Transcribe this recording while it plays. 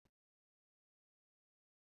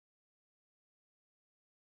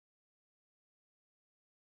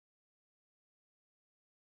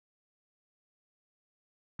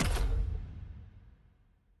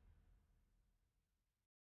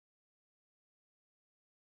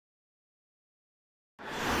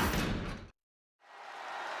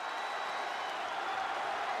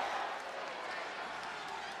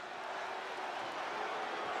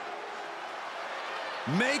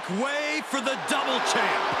Make way for the double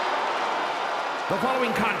champ. The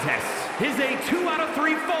following contest is a 2 out of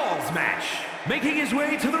 3 falls match. Making his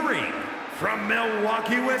way to the ring from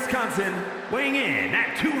Milwaukee, Wisconsin, weighing in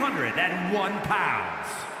at 201 pounds,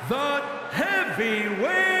 the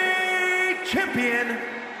heavyweight champion,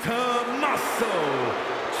 Tommaso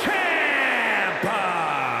Ciampa.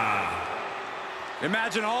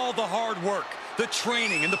 Imagine all the hard work, the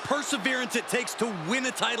training, and the perseverance it takes to win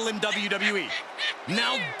a title in WWE.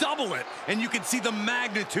 Now double it, and you can see the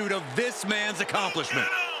magnitude of this man's accomplishment.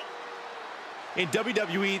 In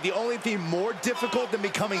WWE, the only thing more difficult than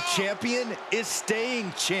becoming champion is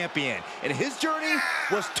staying champion. And his journey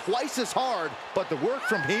was twice as hard, but the work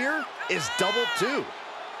from here is double too.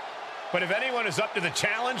 But if anyone is up to the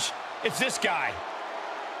challenge, it's this guy.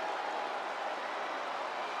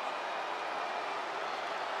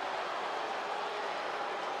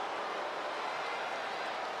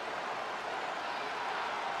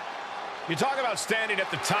 You talk about standing at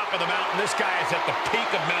the top of the mountain. This guy is at the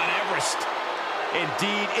peak of Mount Everest.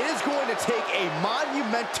 Indeed, it is going to take a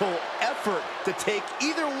monumental effort to take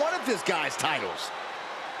either one of this guy's titles.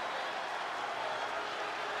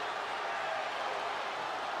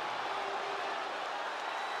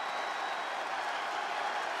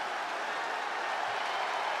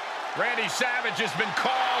 Randy Savage has been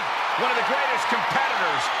called one of the greatest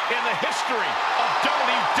competitors in the history of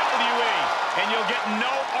WWE. And you'll get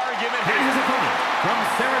no argument here. And his opponent from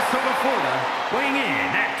Sarasota, Florida, weighing in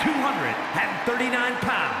at 239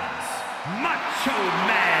 pounds, Macho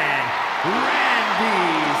Man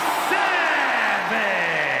Randy Savage.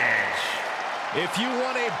 If you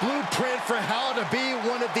want a blueprint for how to be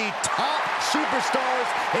one of the top superstars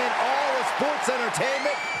in all of sports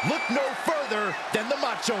entertainment, look no further than the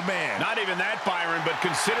Macho Man. Not even that, Byron, but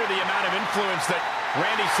consider the amount of influence that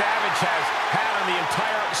Randy Savage has had on the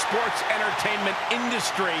entire sports entertainment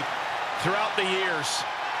industry throughout the years.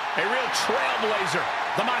 A real trailblazer,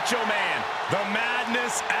 the Macho Man. The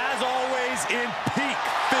madness, as always, in peak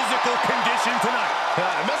physical condition tonight.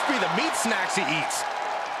 It must be the meat snacks he eats.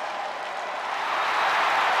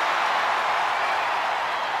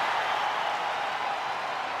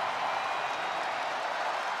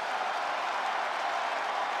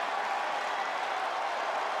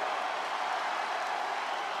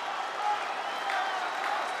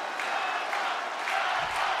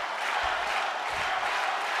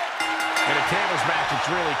 In a tables match, it's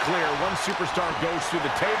really clear. One superstar goes through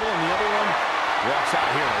the table, and the other one walks out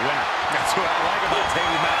here a winner. That's what I like about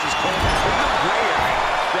table matches, Cole. There's no gray area.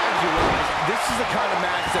 As you realize, this is the kind of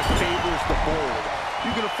match that favors the bold.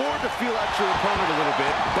 You can afford to feel out your opponent a little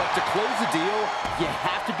bit, but to close the deal, you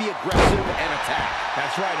have to be aggressive and attack.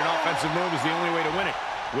 That's right, an offensive move is the only way to win it.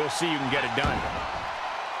 We'll see you can get it done.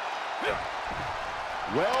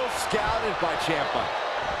 Well scouted by Ciampa.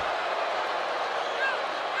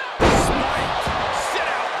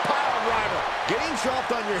 Getting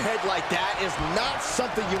dropped on your head like that is not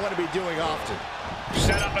something you want to be doing often.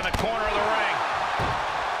 Set up in the corner of the ring.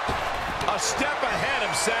 A step ahead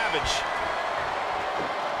of Savage.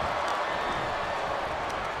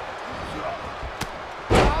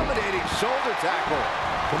 Dominating shoulder tackle.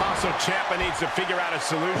 Tommaso Ciampa needs to figure out a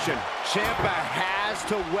solution. Ciampa has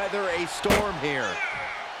to weather a storm here.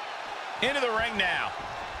 Into the ring now.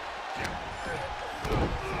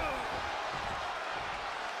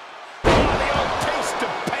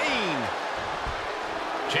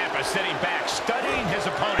 Ciampa sitting back, studying his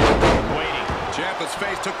opponent, waiting. Ciampa's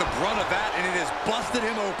face took the brunt of that, and it has busted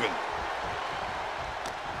him open.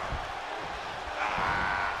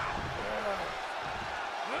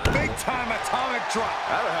 Big-time atomic drop.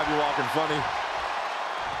 That'll have you walking funny.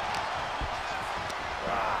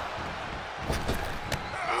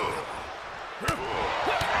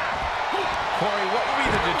 Corey, what will be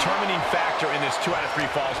the determining factor in this 2 out of 3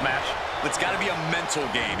 falls match? It's got to be a mental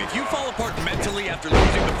game. If you fall apart mentally after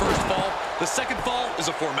losing the first fall, the second fall is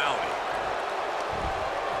a formality.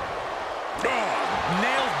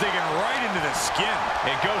 Nails digging right into the skin.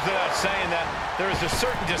 It goes without saying that there is a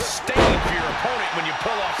certain disdain for your opponent when you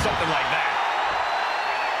pull off something like that.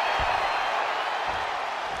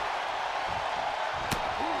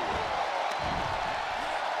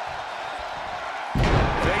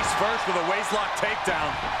 Face first with a waistlock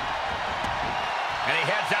takedown. And he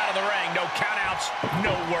heads out of the ring. No countouts,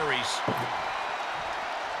 no worries.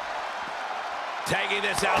 Tagging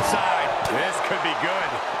this outside. This could be good.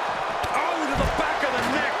 Oh, to the back of the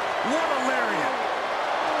neck. What a lariat.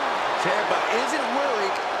 Ciampa isn't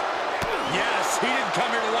worried. Yes, he didn't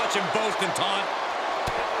come here to watch him boast and taunt.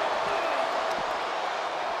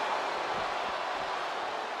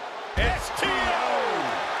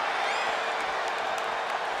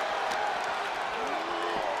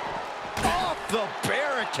 the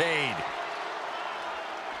barricade.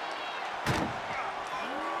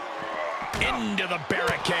 Into the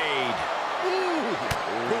barricade. Ooh,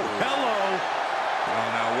 hello. Oh,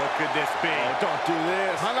 now what could this be? Oh, don't do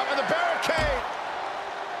this. Hung up in the barricade.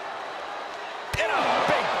 In a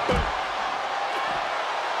big boot.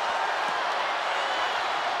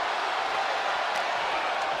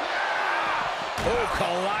 Oh,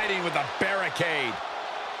 colliding with the barricade.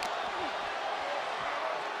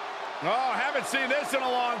 Oh, haven't seen this in a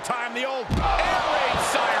long time. The old air raid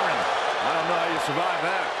siren. I don't know how you survive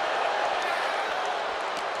that.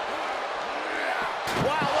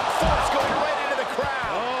 Wow, what force going right into the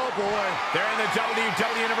crowd. Oh, boy. They're in the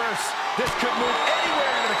WWE Universe. This could move anywhere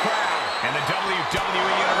into the crowd. And the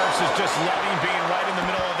WWE Universe is just loving being right in the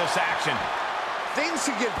middle of this action. Things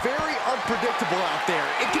can get very unpredictable out there.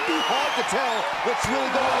 It can be hard to tell what's really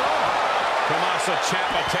going on. Tommaso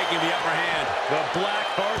Ciampa taking the upper hand. The black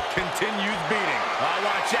heart continues beating. Oh,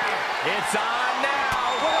 watch out. It's on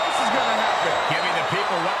now. What else is going to happen? Giving the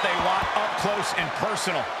people what they want up close and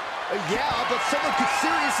personal. Yeah, but someone could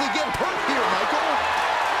seriously get hurt here, Michael.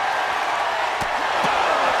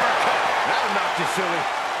 That'll knock you silly.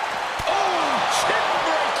 Oh,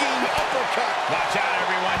 chin-breaking uppercut. Watch out,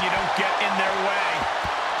 everyone. You don't get in their way.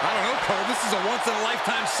 I don't know, Cole. This is a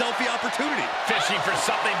once-in-a-lifetime selfie opportunity. Fishing for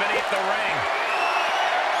something beneath the ring.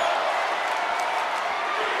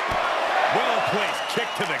 Well-placed kick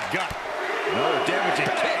to the gut. Another damaging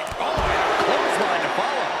kick. Oh, and a clothesline to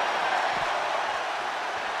follow.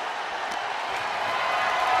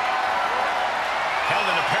 Held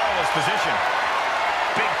in a perilous position.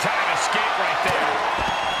 Big-time escape right there.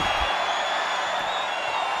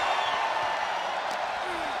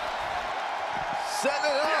 Set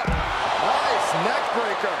it up. Nice neck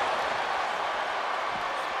breaker.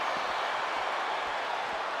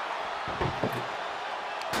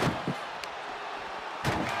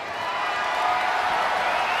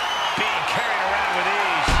 Being carried around with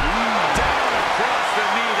ease. Down across the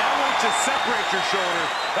knee. That won't just separate your shoulder.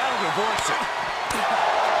 That'll divorce it.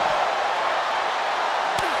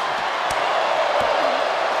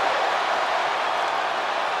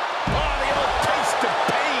 Oh, the old taste of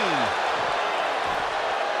pain.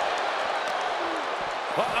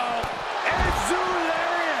 Uh-oh.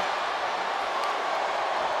 Lariat.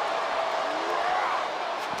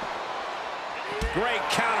 Great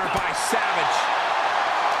counter by Savage.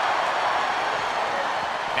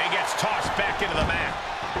 And gets tossed back into the mat.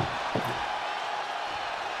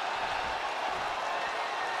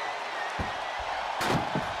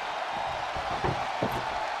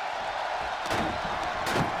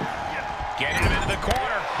 Getting him into the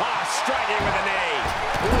corner. Ah, striking with a knee.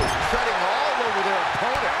 Ooh, treading all over their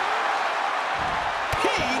opponent.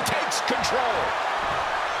 He takes control.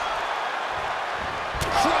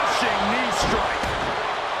 Crushing knee strike.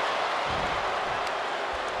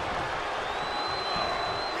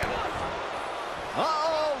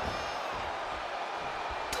 Uh-oh.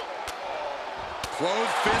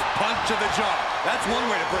 Closed fist punch to the jaw. That's one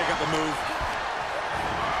way to break up a move.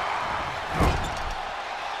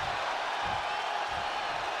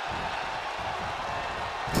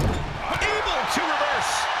 Able to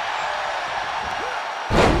reverse.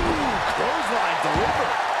 Ooh, clothesline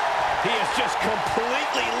delivered. He has just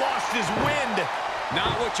completely lost his wind.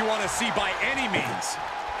 Not what you want to see by any means.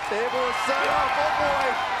 Able to set up. Oh,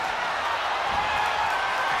 boy.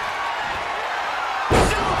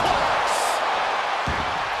 Suplex.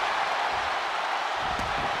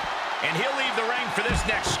 And he'll leave the ring for this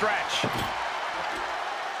next stretch.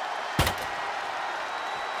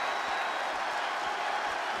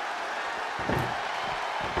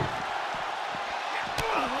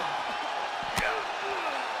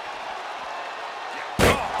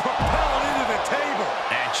 Propelled into the table.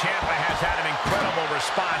 And Ciampa has had an incredible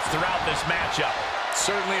response throughout this matchup.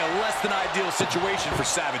 Certainly a less than ideal situation for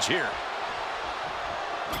Savage here.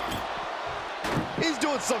 He's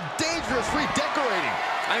doing some dangerous redecorating.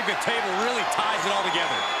 I think the table really ties it all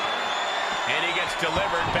together. And he gets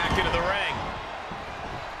delivered back into the ring.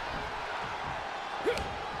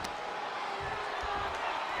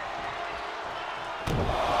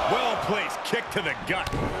 Well-placed kick to the gut.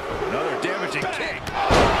 Another damaging kick.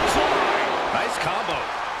 Nice combo.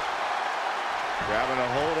 Grabbing a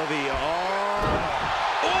hold of the arm.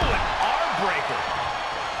 Oh, an arm breaker.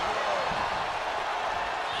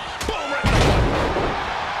 Boom, right in the foot.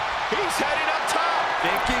 He's heading up top.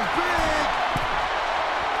 Thinking big.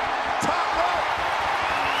 Top rope.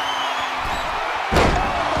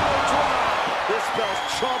 Elbow drop. This spells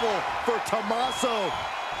trouble for Tommaso.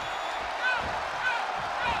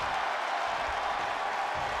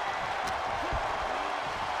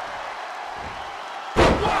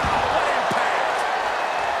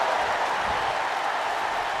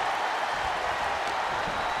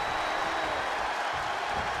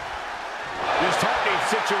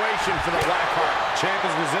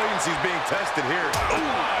 tested here.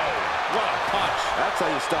 Ooh, what a punch. That's how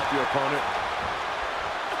you stop your opponent.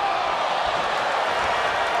 Oh,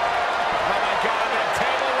 my God, that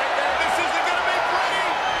table right there. This isn't going to be pretty.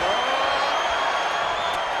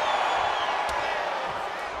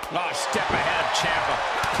 Oh, step ahead of Ciampa.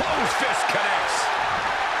 Closed fist connects.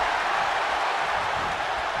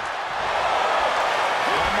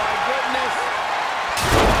 Oh, my goodness.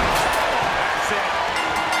 That's it.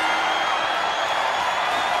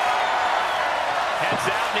 Heads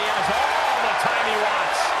out, and he has all the time he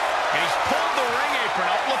wants. And he's pulled the ring apron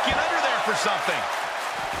up, looking under there for something.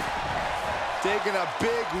 Taking a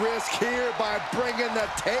big risk here by bringing the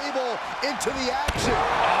table into the action.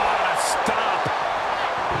 Oh, a stop.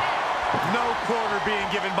 No quarter being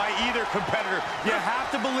given by either competitor. You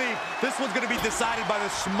have to believe this one's going to be decided by the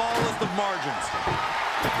smallest of margins.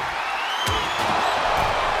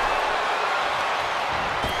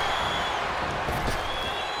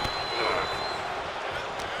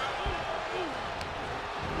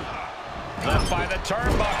 Left by the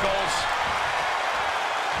turnbuckles.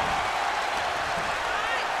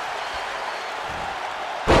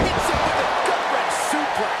 Hits him with a gut-wrench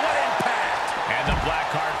suplex. What impact! And the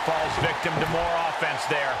Blackheart falls victim to more offense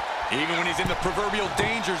there. Even when he's in the proverbial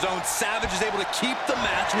danger zone, Savage is able to keep the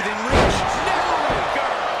match within reach.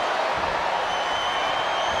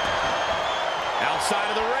 Outside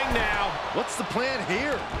of the ring now. What's the plan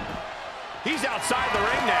here? He's outside the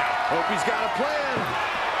ring now. Hope he's got a plan.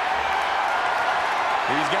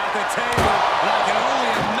 He's got the table, and I can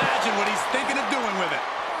only imagine what he's thinking of doing with it.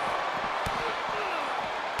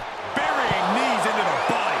 Burying knees into the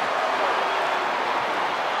body.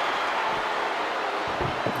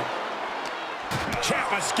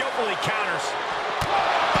 Ciampa skillfully counters.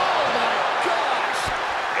 Oh, my gosh.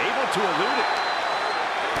 Able to elude it.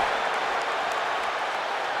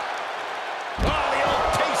 Oh, the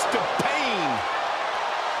old taste of pain.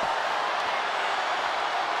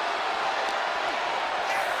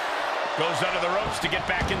 Goes under the ropes to get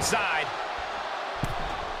back inside.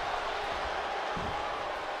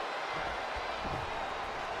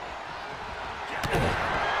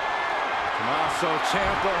 Tommaso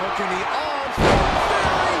Ciampa hooking the arms.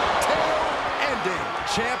 Fairy tale ending.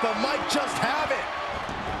 Ciampa might just have it.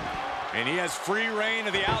 And he has free reign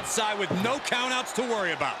to the outside with no countouts to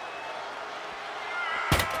worry about.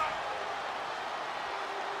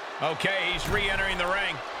 Okay, he's re-entering the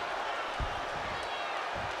ring.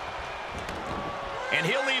 And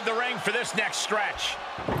he'll leave the ring for this next stretch.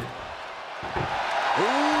 Ooh,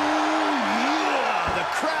 yeah. The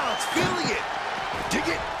crowd's feeling it. Dig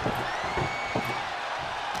it.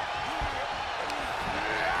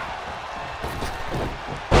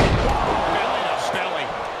 Belly to belly.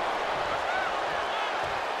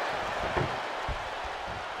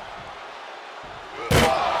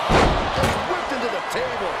 Just whipped into the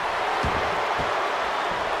table.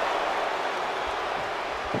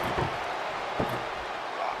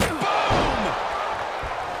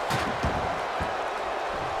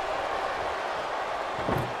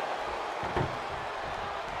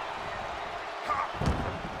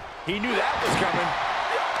 He knew that was coming.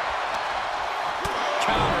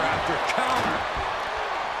 Counter after counter.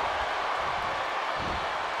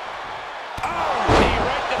 Oh, knee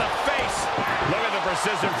right to the face. Look at the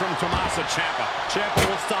precision from Tommaso Ciampa. Ciampa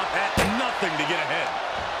will stop at nothing to get ahead.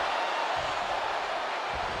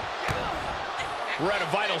 We're at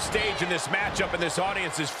a vital stage in this matchup, and this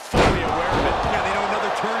audience is fully aware of it. Yeah, they know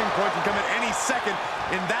another turning point can come at any second,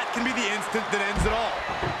 and that can be the instant that ends it all.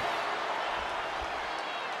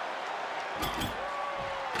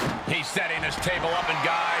 He's setting his table up, and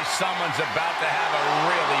guys, someone's about to have a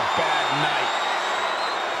really bad night.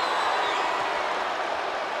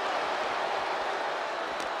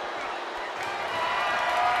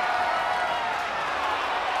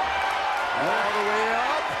 All the way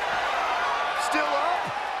up. Still up.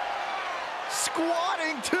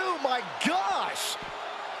 Squatting too, my gosh.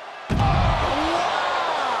 Wow.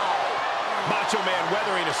 Macho Man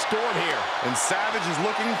weathering a storm here. And Savage is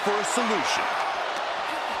looking for a solution.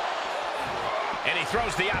 And he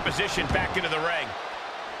throws the opposition back into the ring.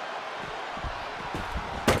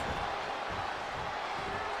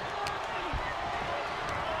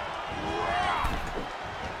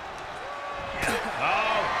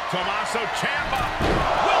 Oh, Tommaso Ciampa.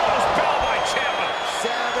 Willow's bell by Ciampa.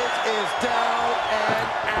 Savage is down and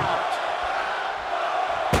out.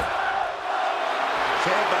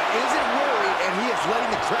 Ciampa isn't worried, and he is letting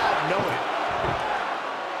the crowd know it.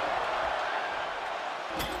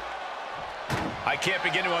 I can't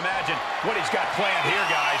begin to imagine what he's got planned here,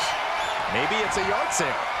 guys. Maybe it's a yard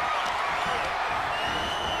sale.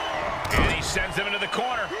 And he sends him into the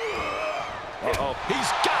corner. Uh-oh.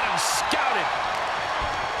 He's got him scouted.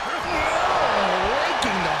 Oh,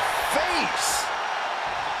 raking the face.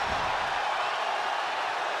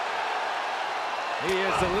 He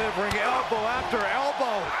is delivering elbow after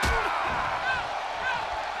elbow.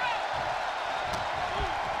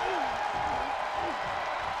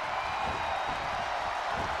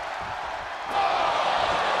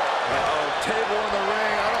 Table in the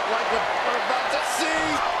ring. I don't like what we're about to see.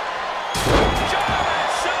 German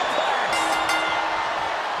suplex.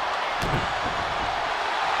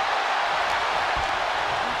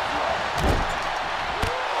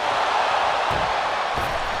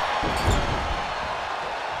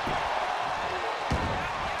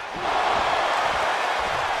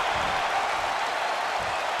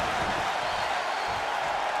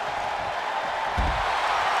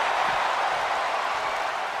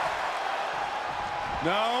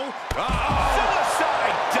 No.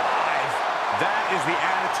 Suicide dive. That is the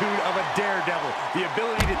attitude of a daredevil. The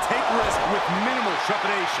ability to take risk with minimal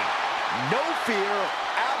trepidation. No fear,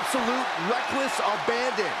 absolute reckless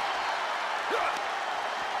abandon.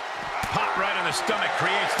 Pop right in the stomach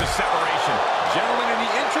creates the separation. Gentlemen, in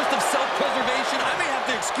the interest of self-preservation, I may have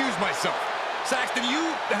to excuse myself. Saxton, you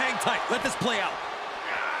hang tight. Let this play out.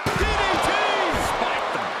 DDT!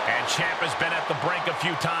 Spiked them. And Ciampa's been at the brink a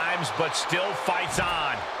few times, but still fights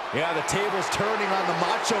on. Yeah, the table's turning on the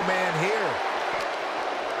Macho Man here.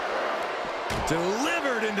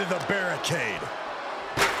 Delivered into the barricade.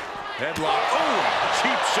 Headlock. Oh,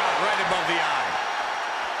 cheap shot right above the eye.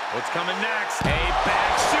 What's coming next? A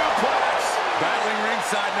back suplex. Battling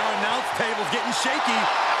ringside now. Announce table's getting shaky.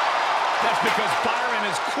 That's because Byron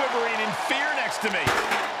is quivering in fear next to me.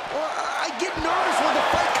 Well, I get nervous when the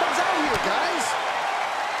fight comes out here, guys.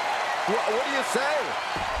 What do you say?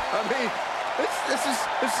 I mean, this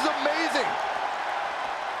is amazing.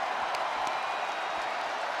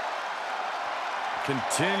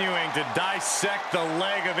 Continuing to dissect the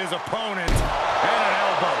leg of his opponent. And an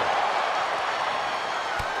elbow.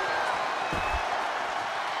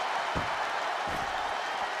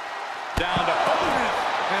 Down to opponent.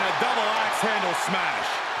 And a double axe handle smash.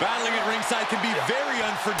 Battling at ringside can be very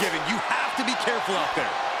unforgiving. You have to be careful out there.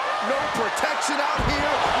 No protection out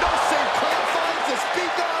here. No safe confines to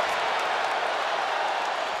speak of.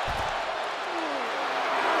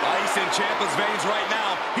 Ice in Ciampa's veins right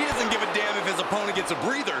now. He doesn't give a damn if his opponent gets a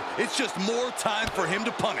breather. It's just more time for him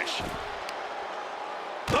to punish.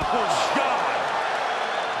 Oh, God.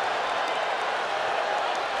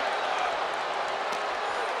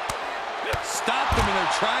 Stopped them in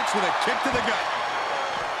their tracks with a kick to the gut.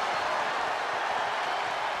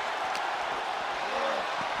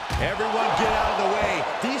 Everyone get out of the way.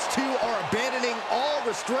 These two are abandoning all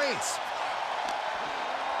restraints.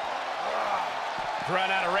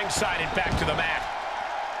 Run out of ringside and back to the mat.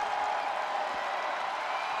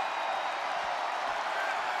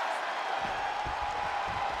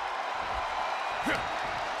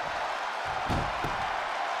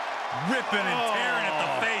 Ripping and tearing at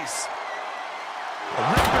the face.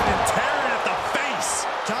 Ripping and tearing at the face.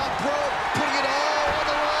 Top rope, putting it all on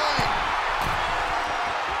the line.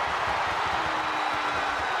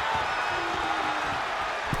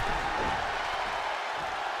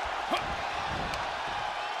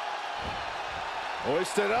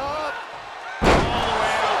 Hoisted up. All the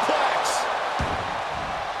way out. Suplex.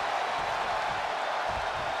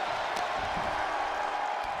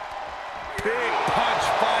 Big punch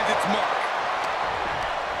finds its mark.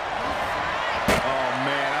 Oh,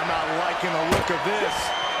 man, I'm not liking the look of this.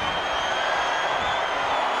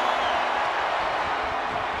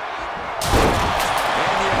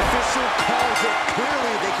 And the official calls it.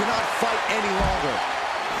 Clearly, they cannot fight any longer.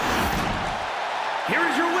 Here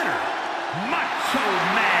is your winner, Macho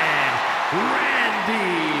Man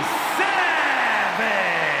Randy Savage.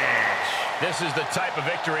 This is the type of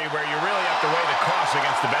victory where you really have to weigh the costs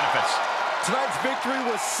against the benefits. Tonight's victory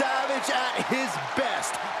was Savage at his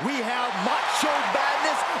best. We have Macho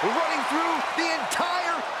Madness running through the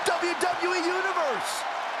entire